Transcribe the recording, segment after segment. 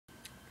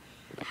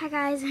Hi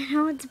guys, I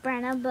know it's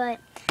Brenna, but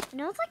I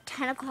know it's like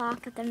 10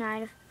 o'clock at the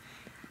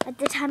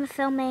time of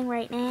filming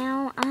right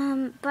now.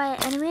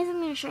 But anyways, I'm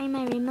going to show you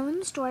my Rainbow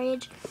Loom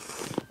storage.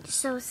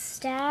 So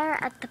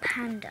stare at the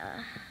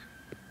panda.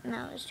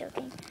 No, I was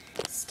joking.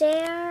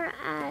 Stare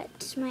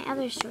at my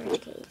other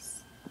storage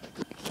case.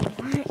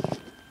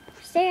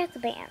 Stare at the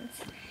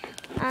bands.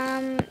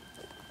 To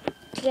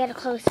get a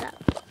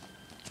close-up.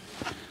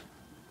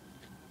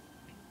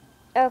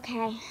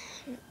 Okay.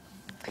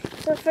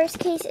 So the first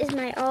case is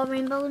my all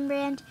Rainbow Loom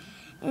brand,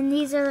 and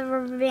these are the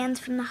rubber bands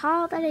from the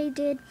haul that I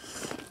did.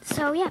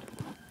 So yeah.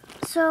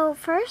 So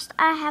first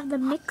I have the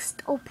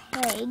mixed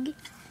opaque,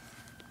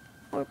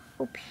 or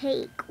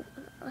opaque,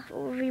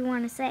 however you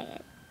want to say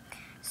it.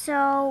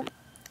 So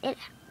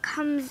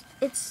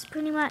it's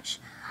pretty much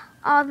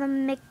all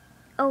the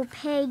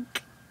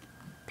opaque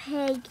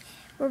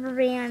rubber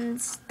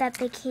bands that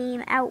they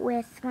came out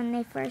with when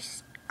they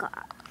first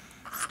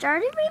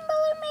started Rainbow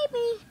Loom,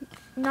 maybe?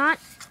 Not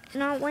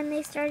when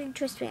they started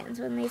twist bands,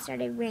 when they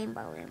started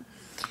Rainbow Loom.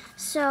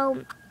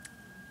 So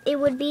it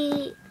would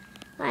be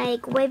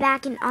like way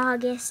back in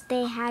August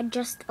they had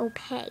just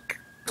opaque.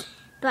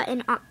 But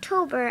in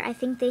October I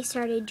think they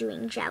started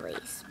doing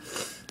jellies.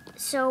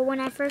 So when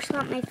I first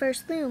got my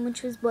first loom,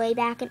 which was way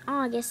back in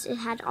August, it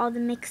had all the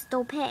mixed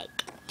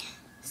opaque.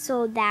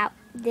 So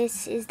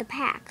this is the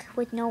pack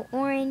with no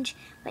orange,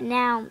 but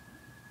now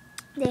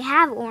they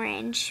have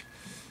orange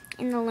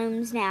in the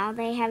looms now.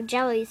 They have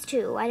jellies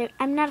too.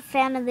 I'm not a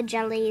fan of the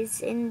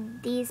jellies in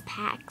these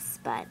packs,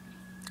 but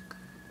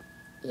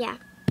yeah.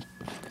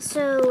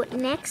 So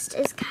next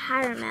is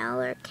caramel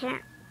or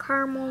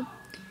caramel.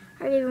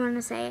 I don't even want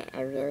to say it.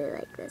 I really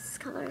like this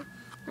color.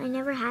 I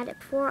never had it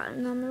before,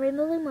 and on the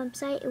Rainbow Loom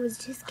website it was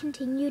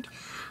discontinued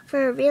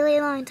for a really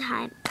long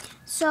time.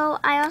 So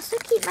I also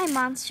keep my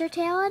monster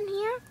tail in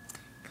here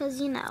because,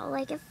 you know,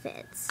 like it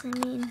fits. I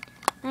mean,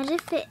 imagine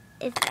if it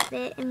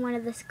fit in one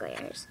of the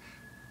squares.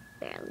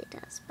 Barely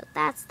does, but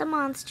that's the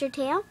monster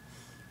tail.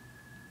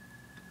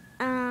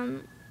 My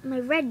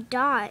red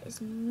dot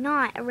is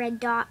not a red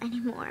dot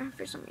anymore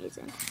for some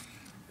reason.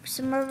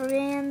 Some rubber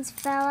bands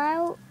fell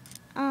out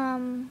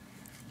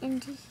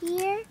into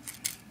here.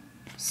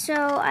 So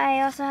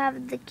I also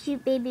have the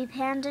cute baby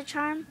panda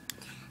charm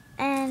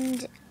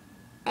and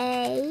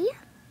a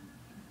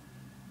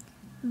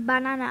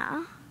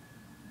banana.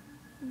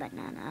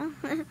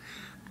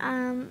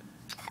 I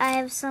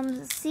have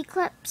some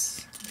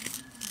C-clips.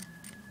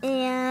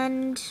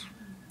 And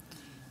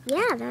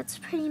yeah, that's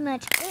pretty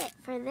much it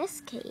for this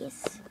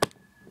case.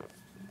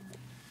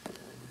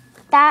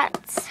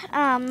 That's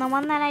the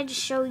one that I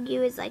just showed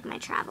you is like my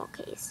travel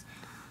case.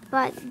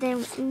 But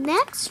the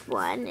next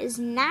one is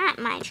not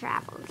my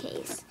travel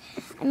case.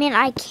 I mean,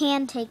 I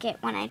can take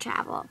it when I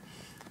travel.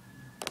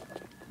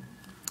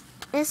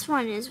 This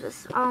one is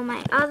with all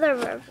my other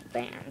rubber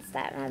bands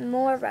that have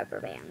more rubber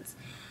bands.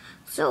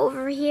 So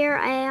over here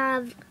I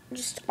have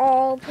just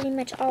pretty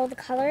much all the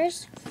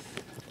colors.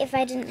 If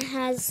I didn't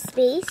have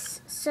space.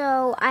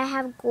 So I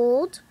have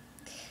gold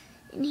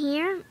in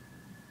here,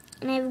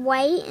 and I have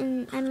white,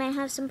 and I might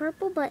have some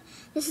purple, but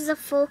this is a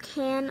full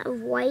can of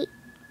white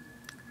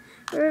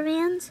rubber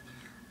bands,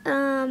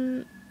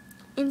 and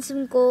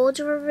some gold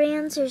rubber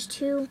bands. There's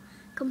 2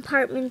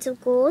 compartments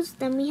of golds.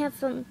 Then we have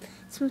some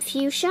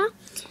fuchsia,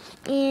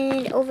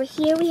 and over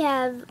here we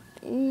have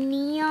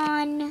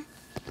neon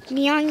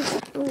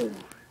yellow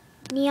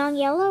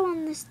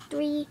on this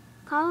 3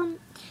 column.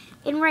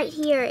 And right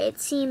here, it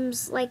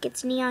seems like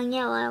it's neon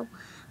yellow,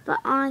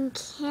 but on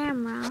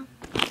camera,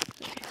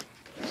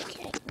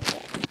 okay,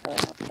 a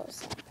little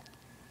close up.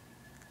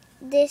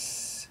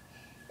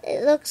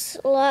 It looks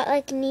a lot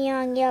like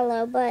neon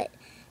yellow, but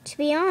to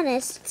be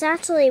honest, it's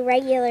actually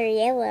regular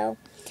yellow.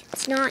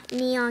 It's not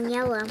neon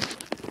yellow.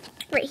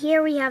 Right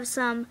here, we have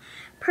some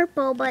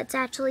purple, but it's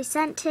actually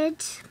scented.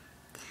 It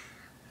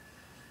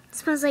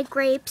smells like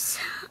grapes.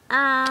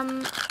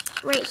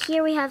 Right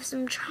here, we have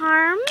some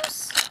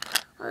charms.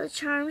 All the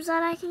charms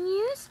that I can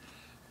use,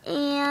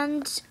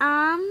 and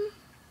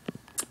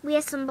we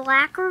have some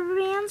black rubber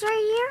bands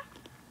right here,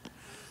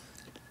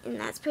 and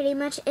that's pretty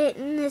much it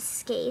in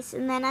this case.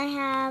 And then I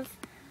have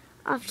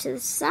off to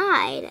the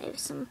side, I have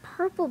some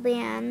purple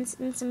bands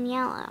and some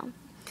yellow.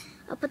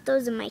 I'll put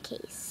those in my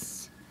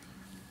case.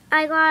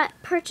 I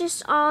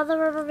purchased all the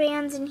rubber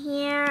bands in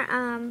here,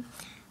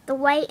 the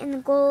white and the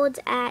gold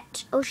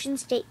at Ocean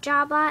State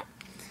Job Lot.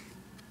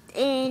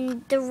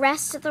 And the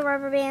rest of the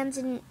rubber bands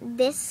in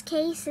this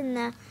case,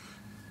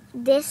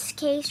 this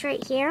case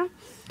right here,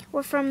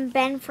 were from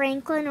Ben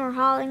Franklin or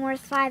Hollingworth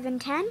 5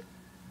 and 10.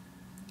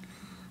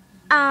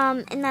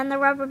 And then the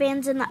rubber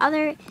bands in the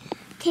other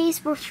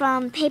case were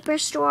from Paper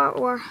Store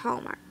or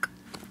Hallmark.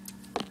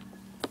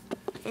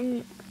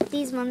 And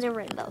these ones are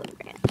Rainbow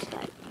brands.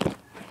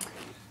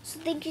 So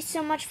thank you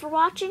so much for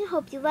watching.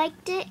 Hope you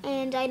liked it.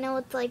 And I know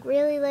it's like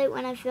really late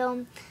when I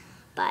film,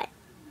 but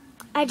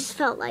I just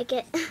felt like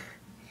it.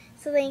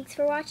 So thanks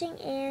for watching,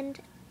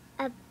 and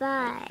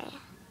bye.